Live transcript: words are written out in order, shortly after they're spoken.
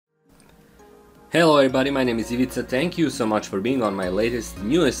Hello everybody, my name is Ivica. Thank you so much for being on my latest,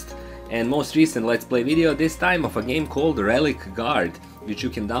 newest and most recent Let's Play video, this time of a game called Relic Guard, which you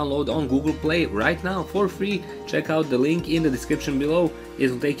can download on Google Play right now for free. Check out the link in the description below, it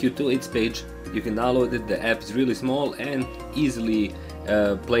will take you to its page. You can download it, the app is really small and easily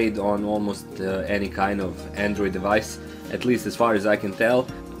played on almost any kind of Android device, at least as far as I can tell.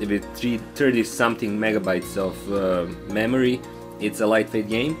 With 30 something megabytes of memory, it's a lightweight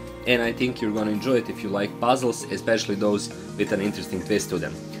game. And I think you're gonna enjoy it if you like puzzles, especially those with an interesting twist to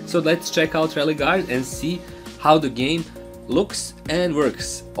them. So let's check out Relic Guard and see how the game looks and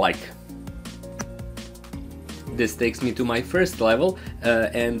works like. This takes me to my first level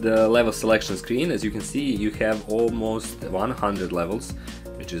and the level selection screen. As you can see, you have almost 100 levels,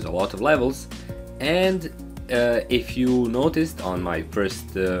 which is a lot of levels. And if you noticed on my first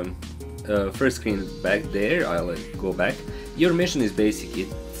screen back there, I'll go back, your mission is basic.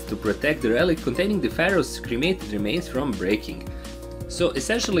 To protect the relic containing the pharaoh's cremated remains from breaking. So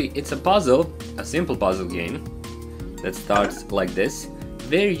essentially it's a puzzle, a simple puzzle game that starts like this,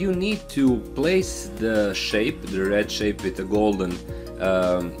 where you need to place the shape, the red shape with a golden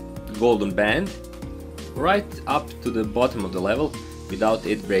band, right up to the bottom of the level without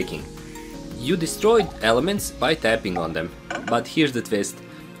it breaking. You destroyed elements by tapping on them, but here's the twist.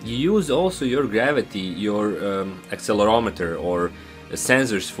 You use also your gravity, your accelerometer or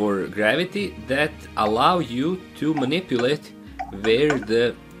sensors for gravity that allow you to manipulate where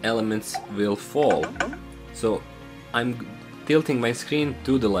the elements will fall. So I'm tilting my screen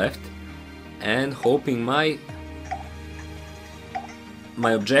to the left and hoping my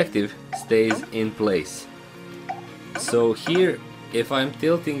objective stays in place. So here, if I'm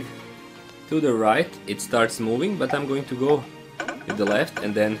tilting to the right, it starts moving, but I'm going to go with the left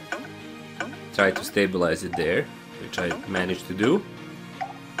and then try to stabilize it there, which I managed to do.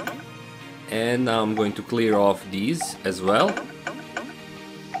 And now I'm going to clear off these as well.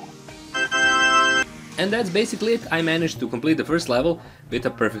 And that's basically it. I managed to complete the first level with a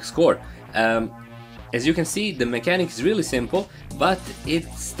perfect score. As you can see, the mechanic is really simple, but it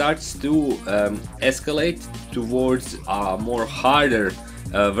starts to escalate towards a more harder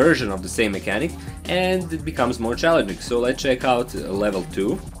version of the same mechanic, and it becomes more challenging. So let's check out level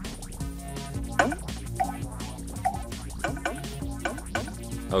 2.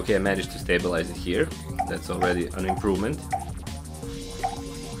 Okay, I managed to stabilize it here. That's already an improvement.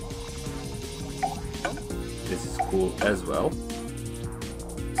 This is cool as well.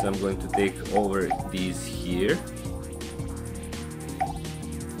 So I'm going to take over these here.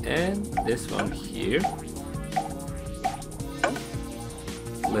 And this one here.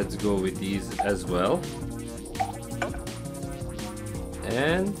 Let's go with these as well.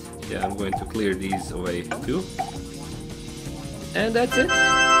 And yeah, I'm going to clear these away too. And that's it.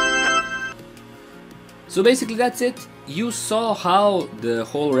 So basically that's it. You saw how the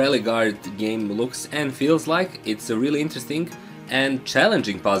whole Relic Guard game looks and feels like. It's a really interesting and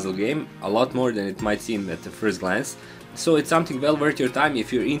challenging puzzle game, a lot more than it might seem at the first glance. So it's something well worth your time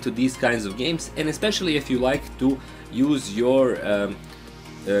if you're into these kinds of games, and especially if you like to use your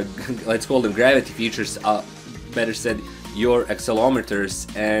let's call them gravity features, better said your accelerometers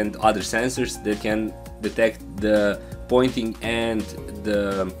and other sensors that can detect the pointing and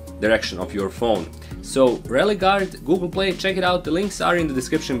the direction of your phone. So Relic Guard, Google Play, check it out, the links are in the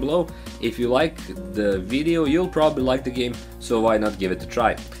description below. If you like the video, you'll probably like the game, so why not give it a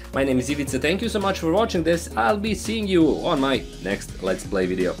try. My name is Ivica, thank you so much for watching this. I'll be seeing you on my next Let's Play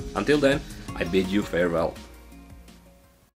video. Until then, I bid you farewell.